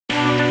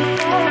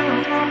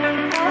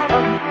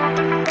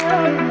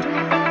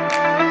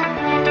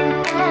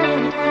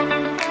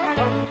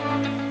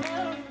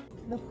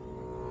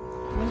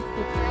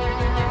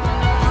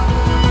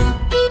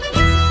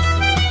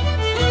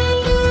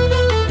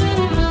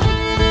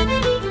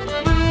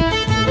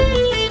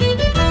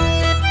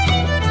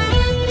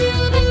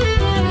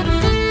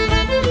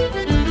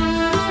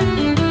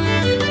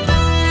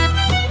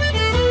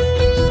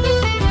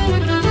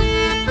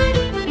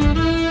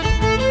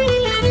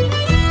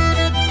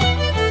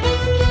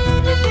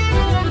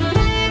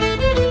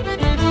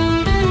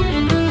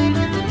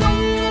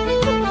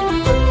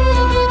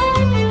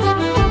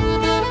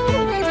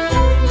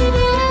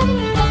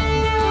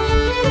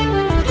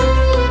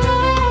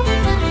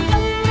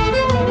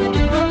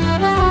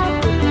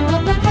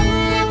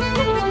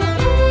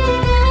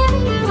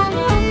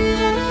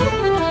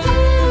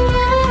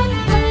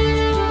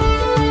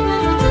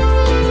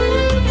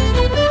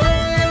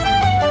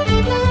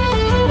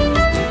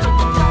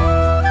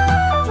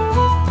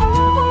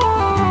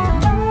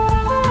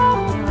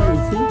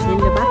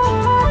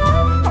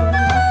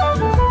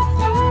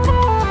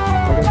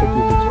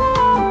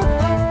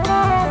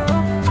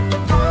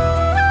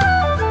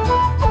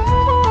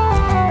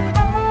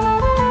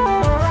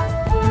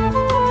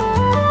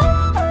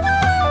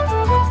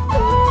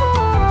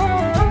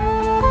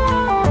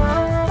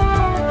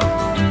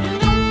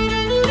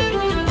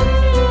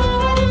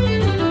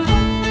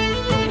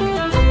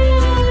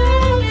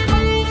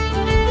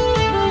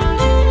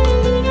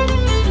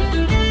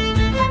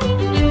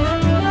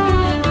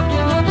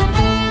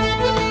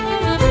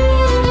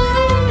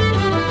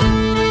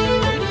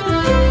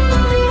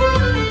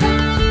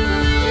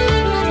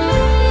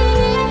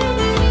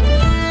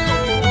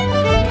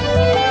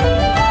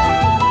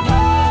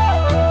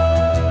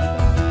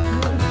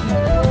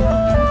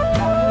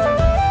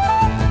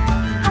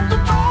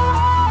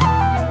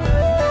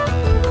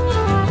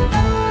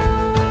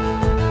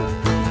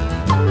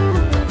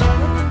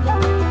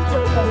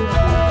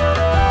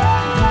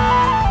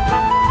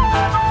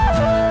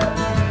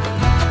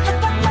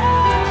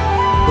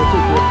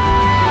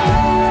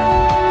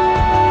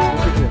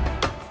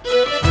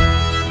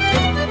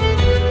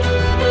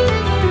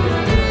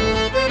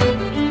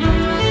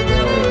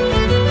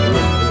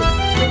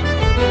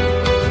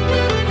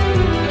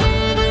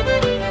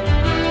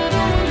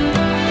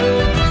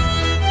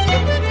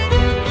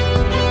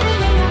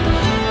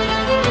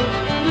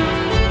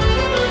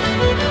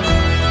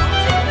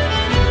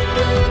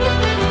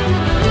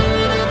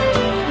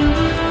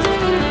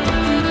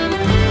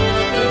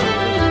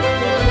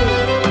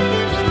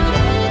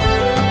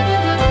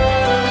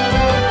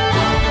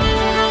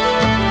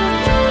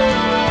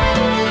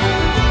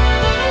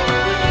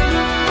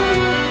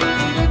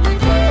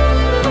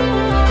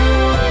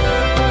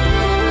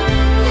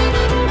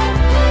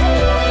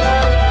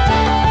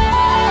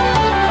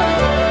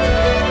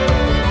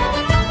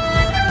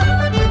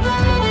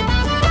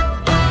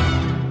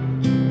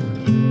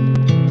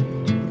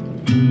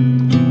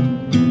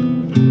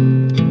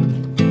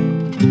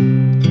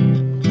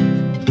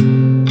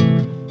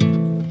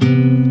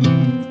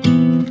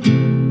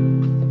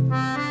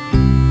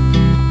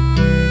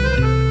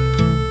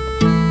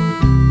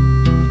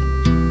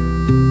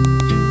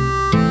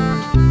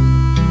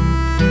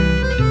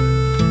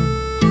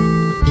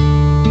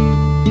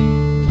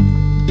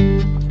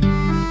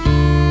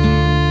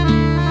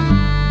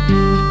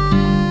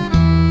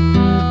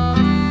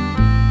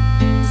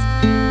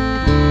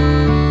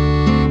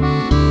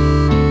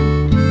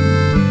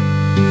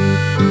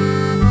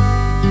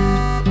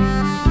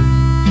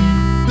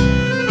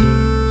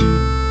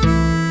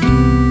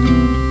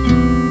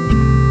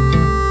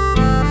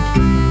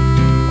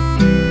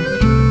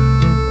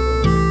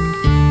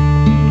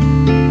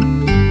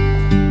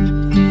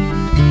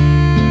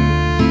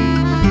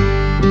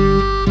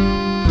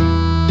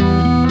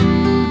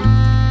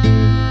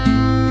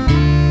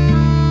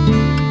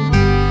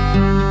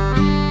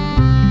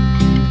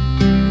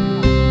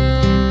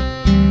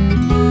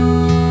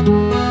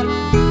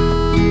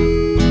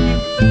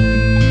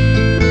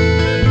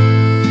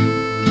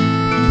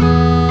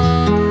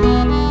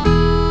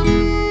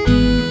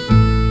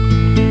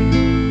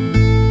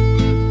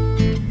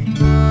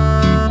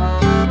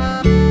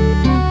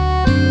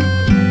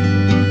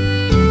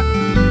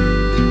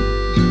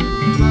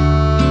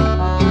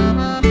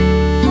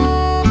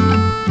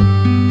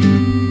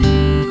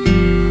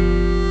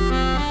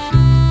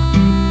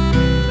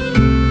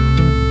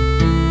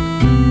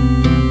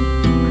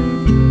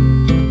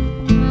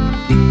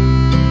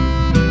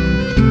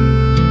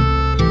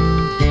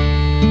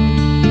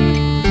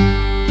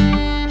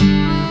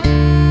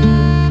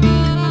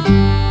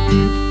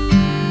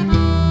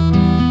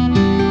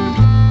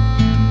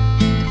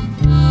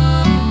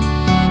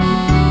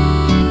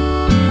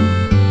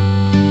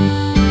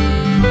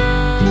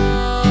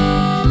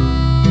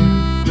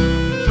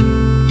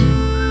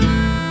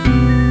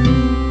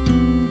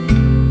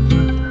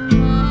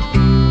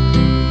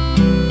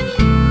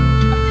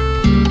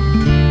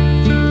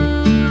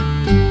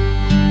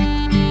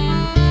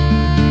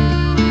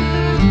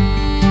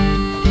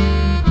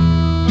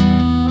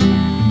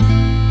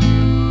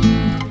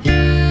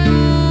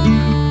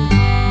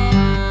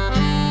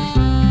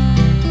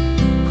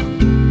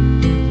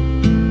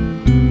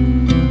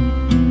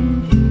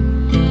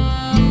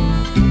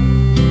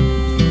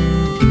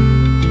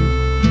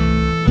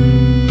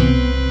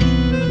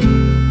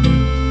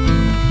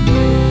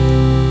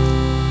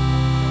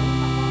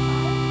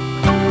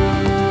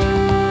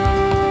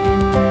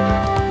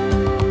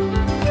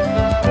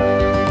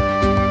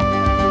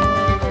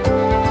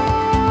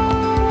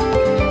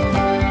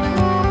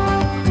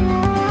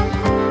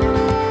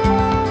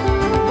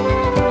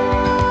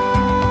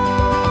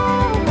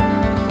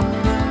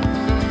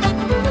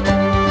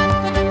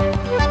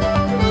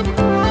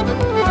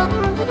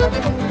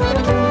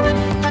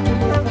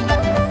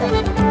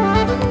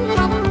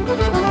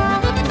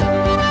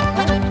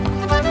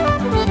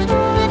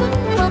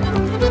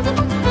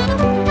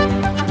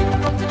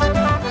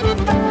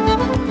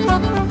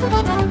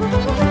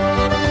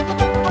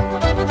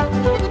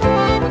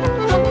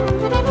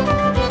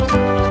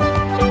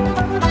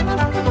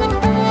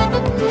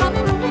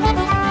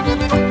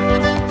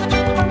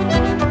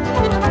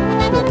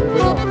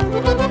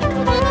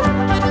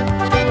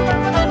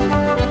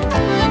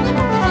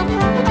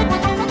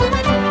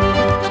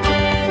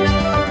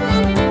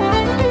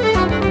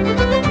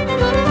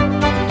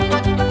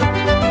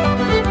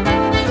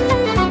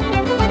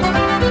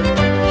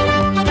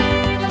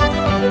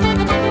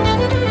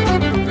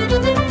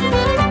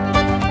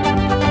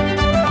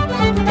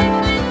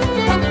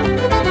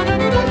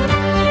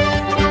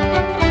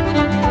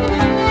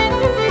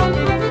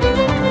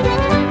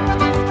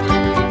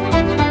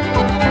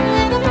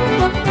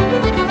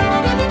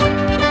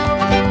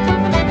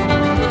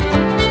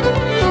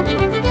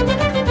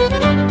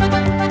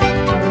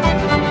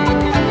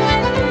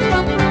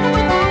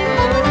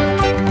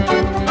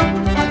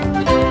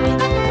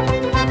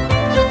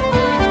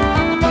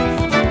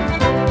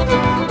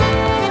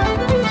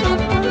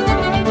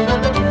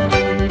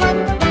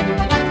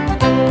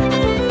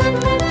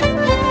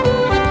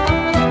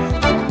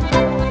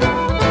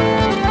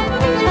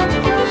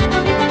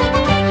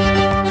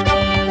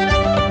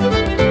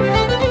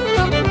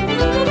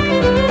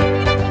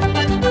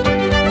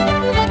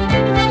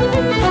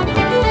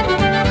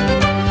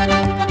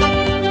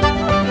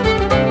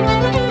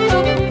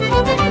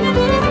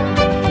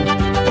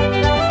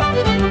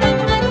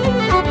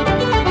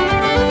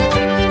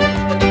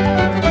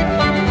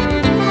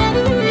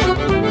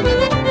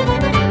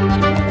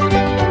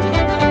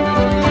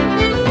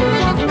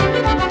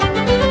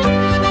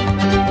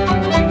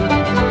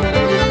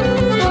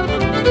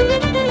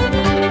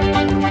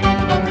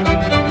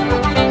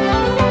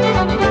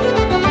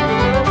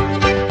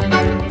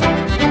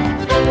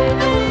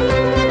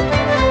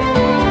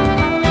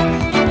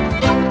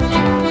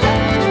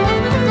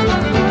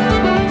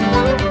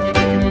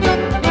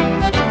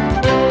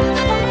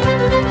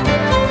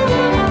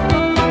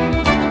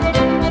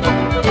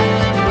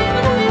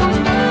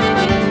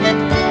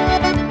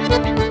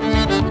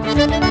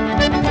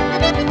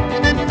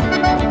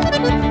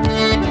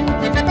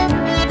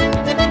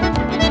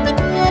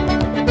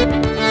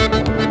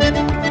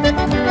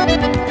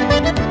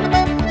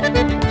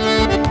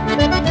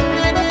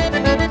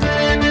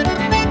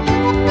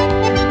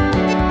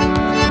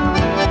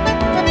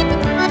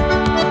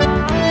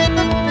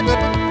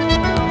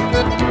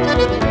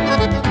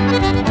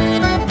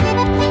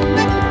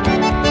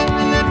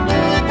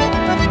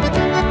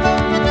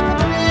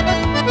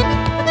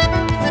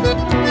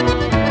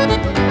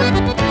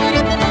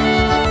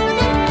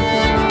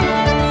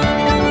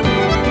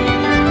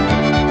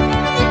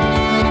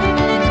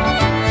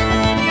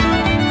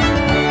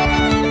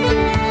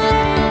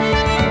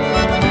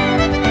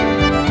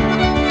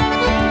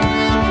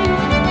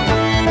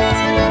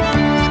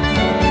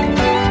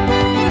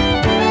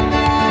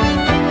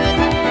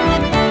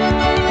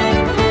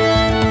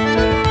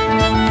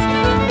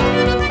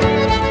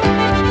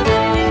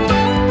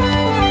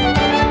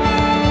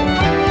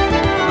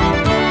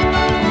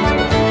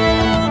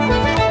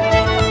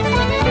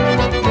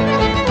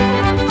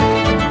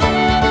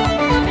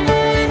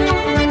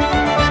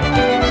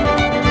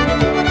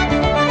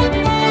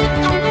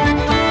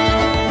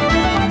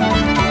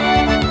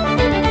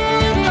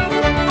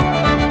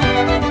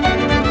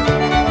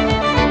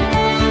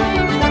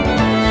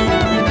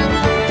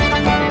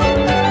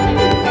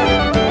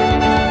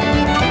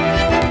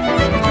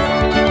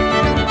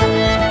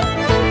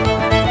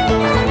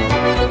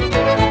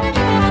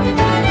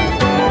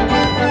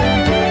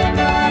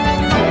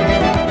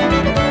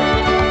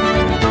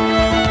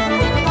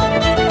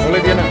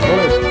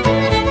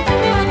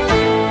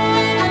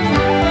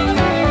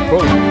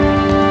Down. Yeah.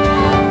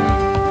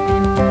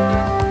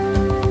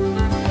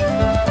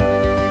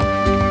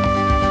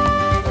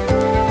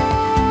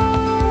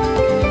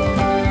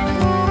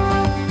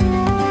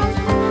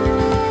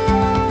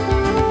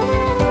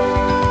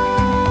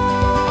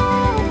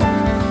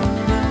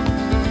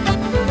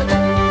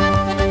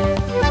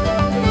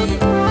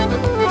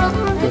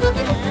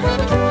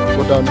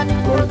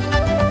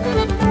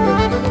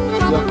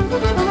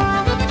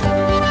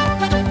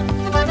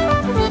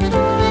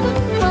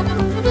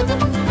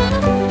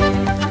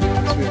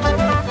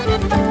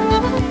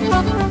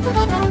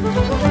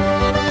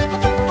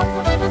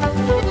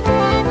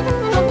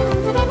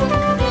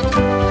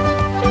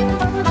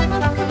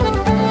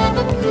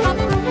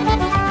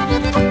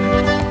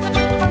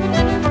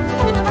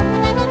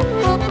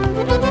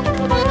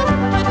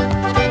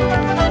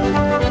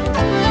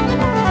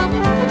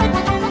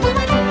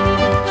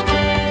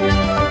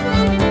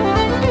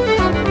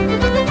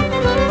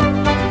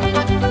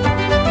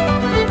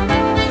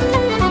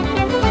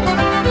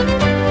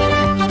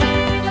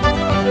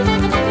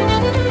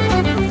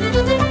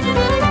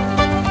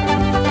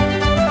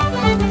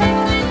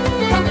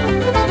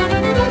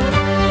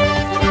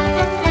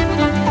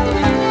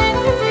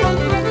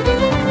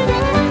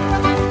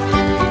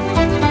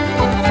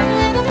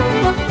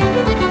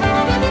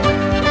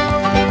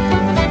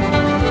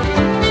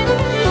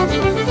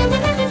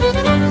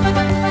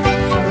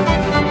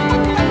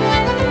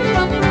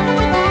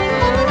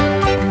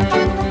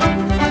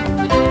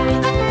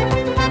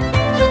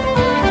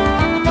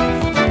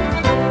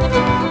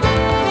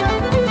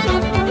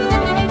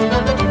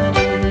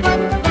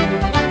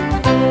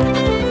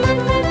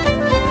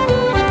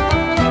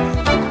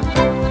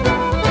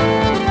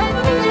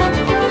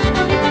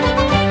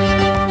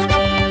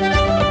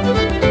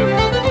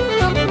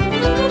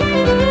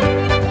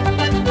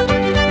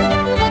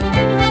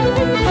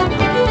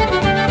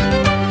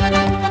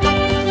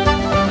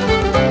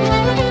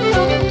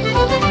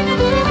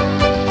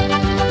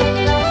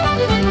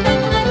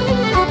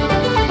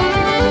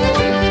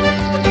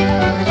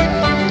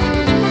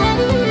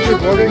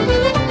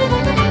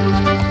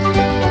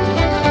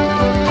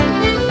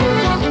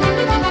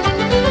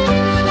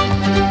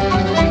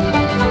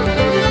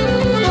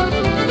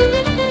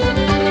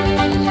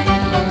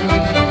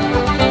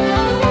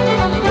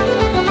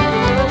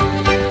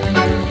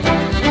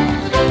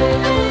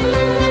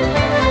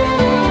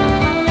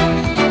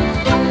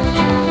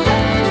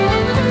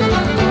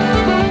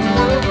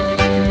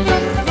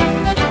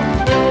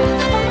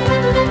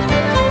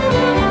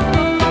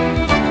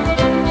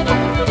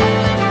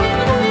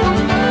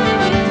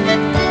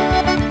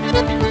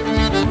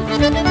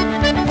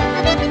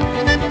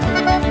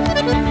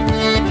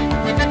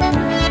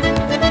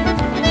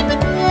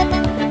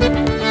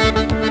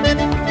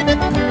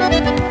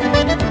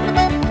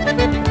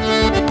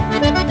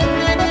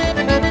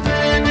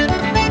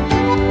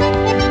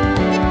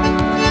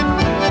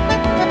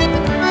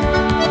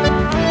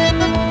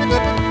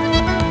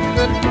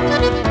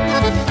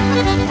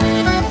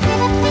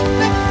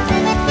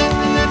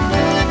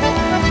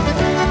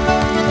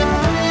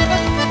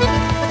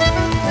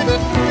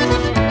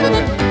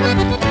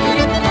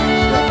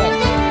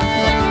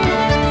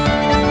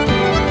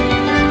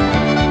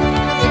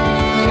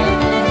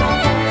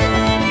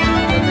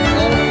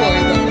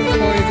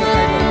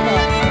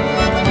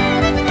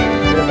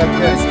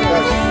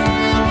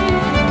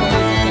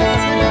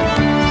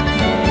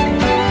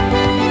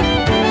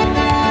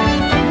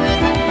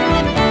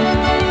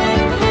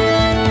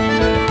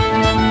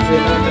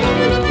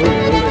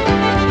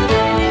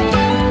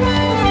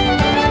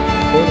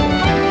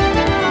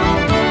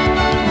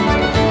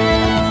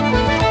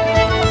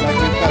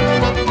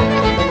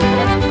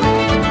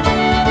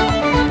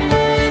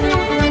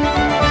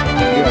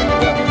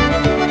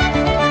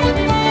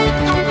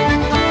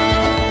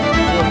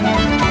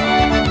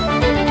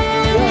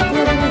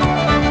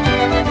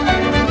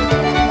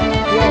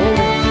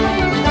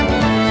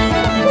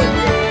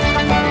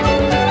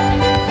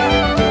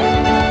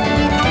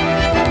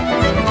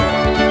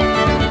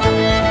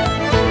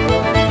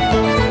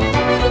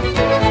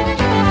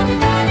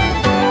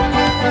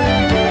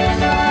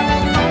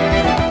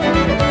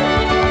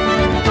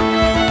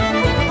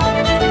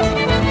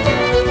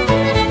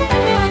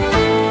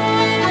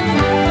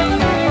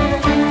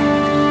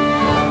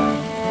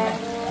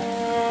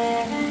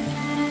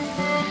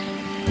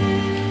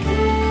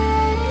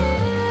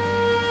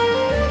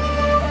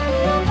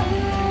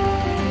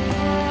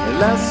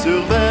 La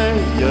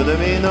surveille de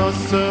mes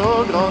noces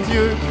au grand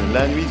Dieu,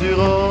 la nuit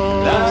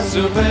durant. La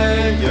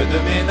surveille de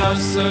mes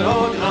noces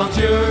au grand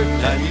Dieu,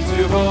 la nuit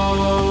durant.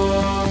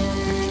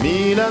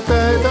 Mis la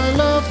tête à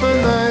la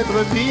fenêtre,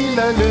 puis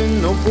la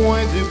lune au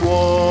point du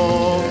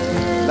bois.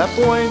 La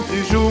pointe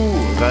du jour,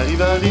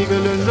 arrive, arrive,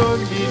 le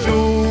joli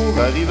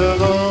jour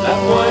arrivera. La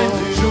pointe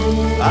du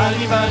jour,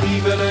 arrive,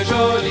 arrive, le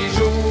joli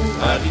jour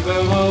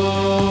arrivera.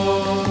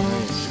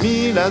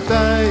 Mis la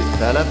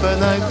tête à la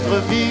fenêtre,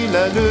 vis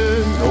la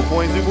lune au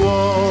coin du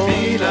bois.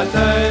 Vis la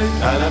tête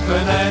à la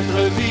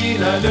fenêtre, vis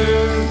la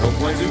lune au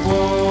coin du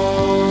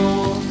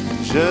bois.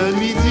 Je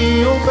lui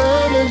dis, oh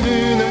belle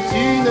lune,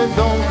 tu n'es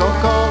donc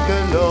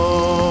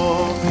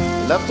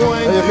La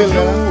pointe du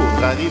jour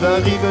arrive,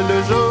 arrive, le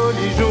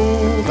joli jour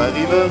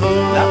arrivera.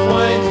 La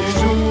pointe du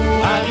jour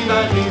arrive,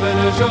 arrive,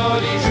 le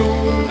joli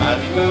jour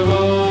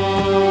arrivera.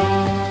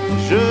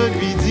 Je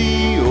lui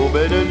dis, ô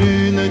belle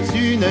lune,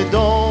 tu n'es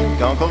donc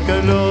encore que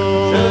là.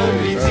 Je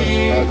lui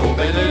dis, ô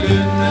belle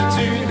lune,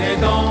 tu n'es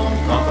donc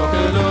encore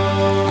que là.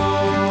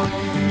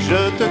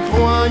 Je te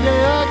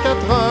croyais à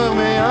 4 heures,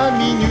 mais à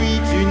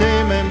minuit tu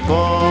n'es même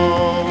pas.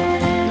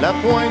 La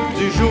pointe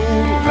du jour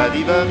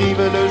arrive,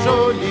 arrive, le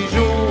joli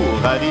jour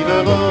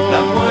arrivera.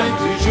 La pointe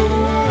du jour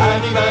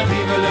arrive,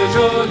 arrive, le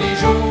joli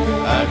jour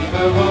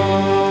arrivera.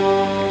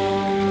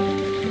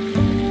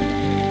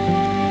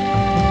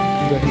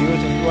 The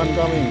huge one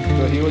coming.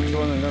 The huge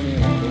one coming.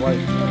 The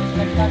white.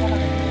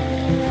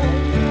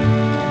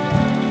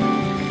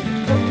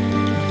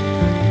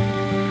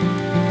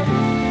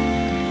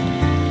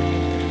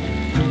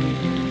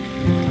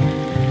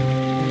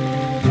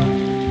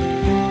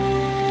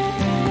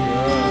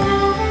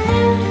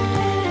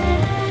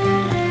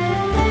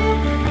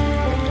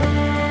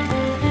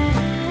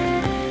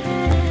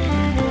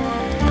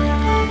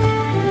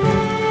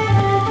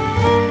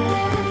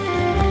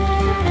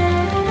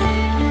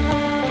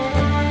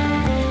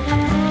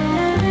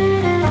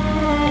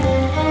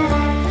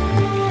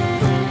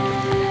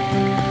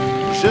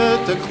 Je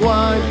te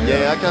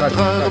croyais à 4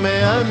 heures,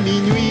 mais à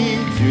minuit,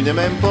 tu n'es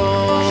même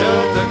pas. Je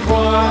te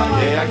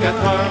croyais à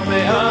 4 heures,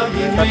 mais à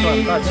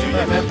minuit, tu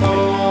n'aimais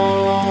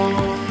pas.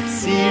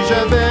 Si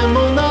j'avais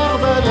mon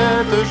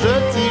arbalète, je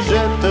t'y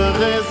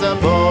jetterais à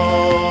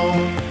bord.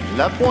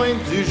 La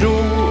pointe du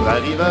jour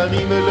arrive,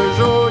 arrive, le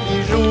joli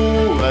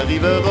jour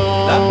arrivera.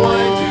 La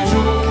pointe du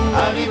jour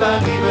arrive,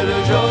 arrive, le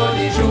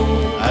joli jour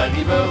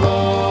arrivera.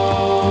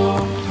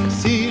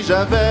 Si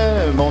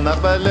j'avais mon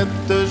arbalète,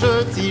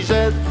 je t'y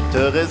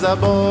jetterais à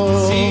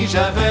bord. Si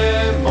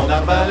j'avais mon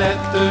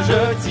arbalète,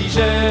 je t'y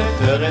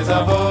jetterais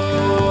à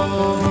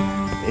bord.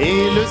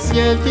 Et le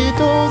ciel qui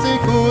est aux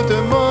écoutes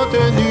m'a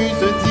tenu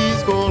ce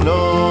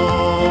discours-là.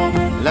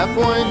 La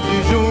pointe du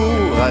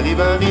jour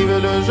arrive, arrive,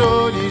 le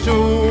joli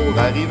jour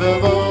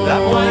arrivera. La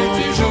pointe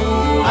du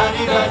jour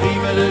arrive,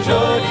 arrive, le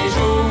joli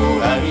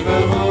jour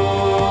arrivera.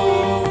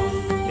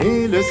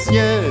 Et le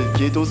ciel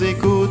qui est aux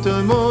écoutes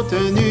m'a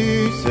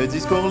tenu ce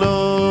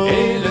discours-là.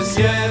 Et le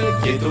ciel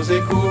qui est aux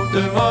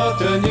écoutes m'a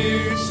tenu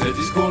ce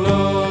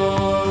discours-là.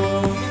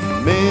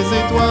 Mes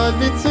étoiles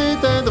vite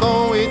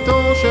s'éteindront et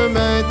ton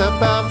chemin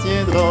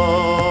t'appartiendra.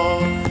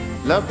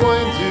 La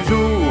pointe du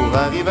jour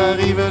arrive,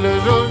 arrive, le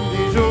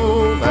joli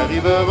jour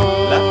arrivera.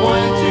 La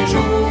pointe du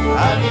jour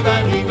arrive,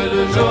 arrive,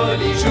 le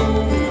joli jour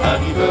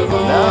arrivera.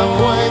 La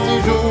pointe du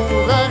jour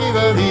arrive,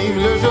 arrive,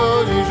 le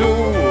joli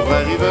jour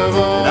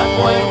arrivera. La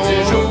pointe du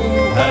jour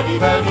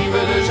arrive, arrive,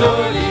 le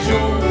joli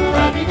jour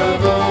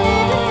arrivera.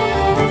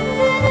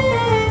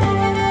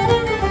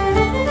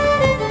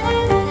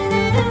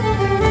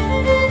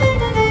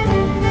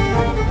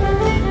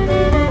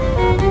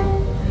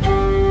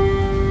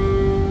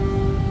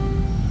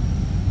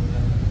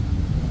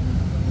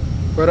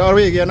 Where are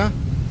we again?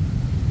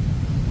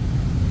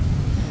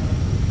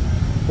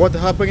 What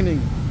happening?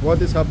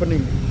 What is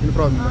happening in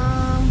front?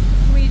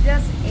 We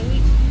just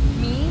ate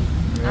meat,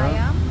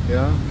 ayam,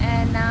 Yeah.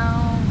 and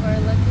now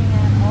we're looking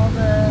at all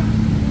the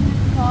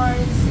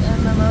cars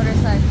and the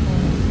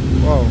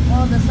motorcycles, Wow.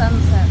 all the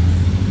sunsets.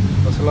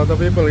 There's a lot of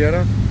people,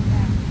 yeah.